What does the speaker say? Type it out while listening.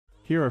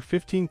Here are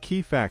 15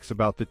 key facts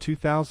about the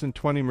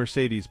 2020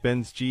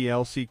 Mercedes-Benz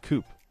GLC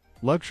Coupe,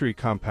 luxury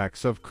compact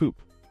SUV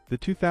coupe. The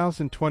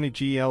 2020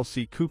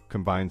 GLC Coupe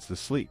combines the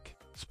sleek,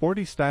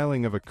 sporty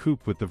styling of a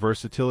coupe with the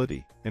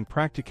versatility and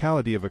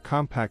practicality of a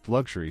compact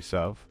luxury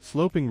SUV.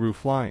 Sloping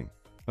roofline.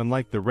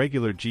 Unlike the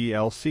regular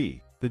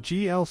GLC, the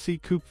GLC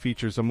Coupe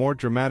features a more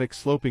dramatic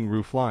sloping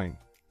roofline,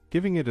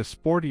 giving it a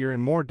sportier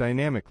and more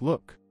dynamic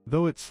look,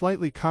 though it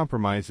slightly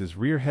compromises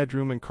rear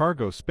headroom and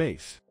cargo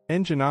space.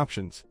 Engine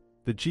options.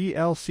 The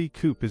GLC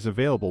Coupe is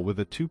available with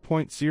a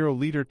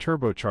 2.0-liter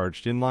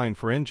turbocharged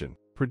inline-four engine,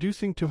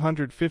 producing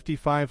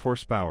 255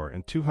 horsepower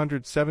and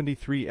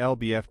 273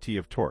 lb-ft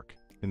of torque.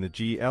 In the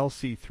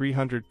GLC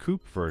 300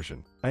 Coupe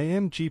version,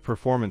 AMG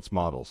performance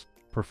models,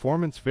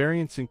 performance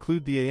variants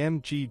include the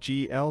AMG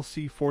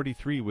GLC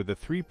 43 with a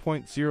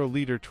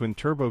 3.0-liter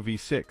twin-turbo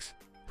V6,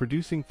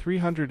 producing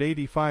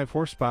 385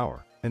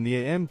 horsepower, and the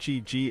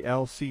AMG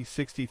GLC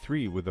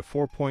 63 with a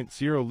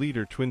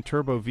 4.0-liter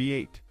twin-turbo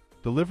V8,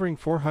 delivering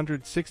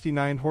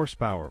 469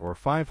 horsepower or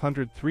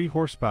 503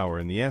 horsepower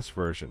in the S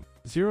version.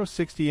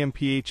 0-60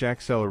 mph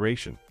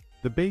acceleration.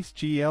 The base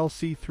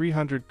GLC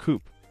 300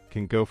 Coupe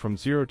can go from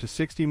 0 to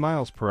 60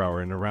 miles per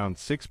hour in around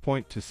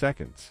 6.2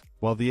 seconds,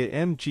 while the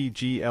AMG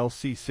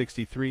GLC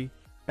 63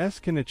 S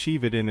can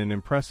achieve it in an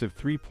impressive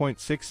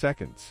 3.6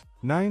 seconds.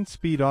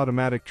 9-speed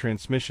automatic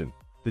transmission.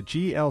 The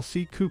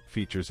GLC Coupe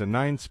features a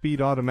 9-speed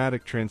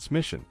automatic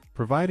transmission,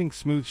 providing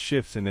smooth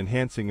shifts and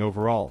enhancing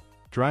overall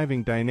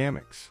driving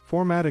dynamics.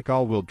 4MATIC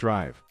all-wheel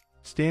drive.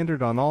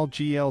 Standard on all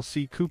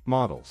GLC Coupe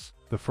models,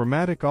 the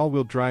 4MATIC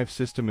all-wheel drive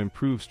system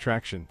improves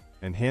traction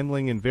and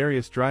handling in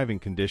various driving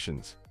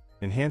conditions,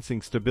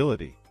 enhancing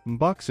stability.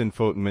 mbux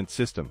infotainment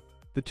system.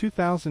 The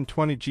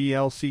 2020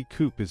 GLC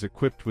Coupe is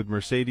equipped with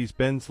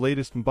Mercedes-Benz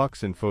latest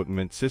mbux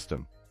infotainment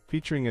system,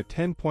 featuring a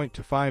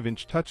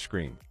 10.25-inch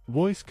touchscreen,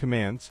 voice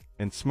commands,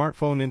 and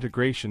smartphone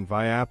integration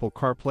via Apple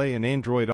CarPlay and Android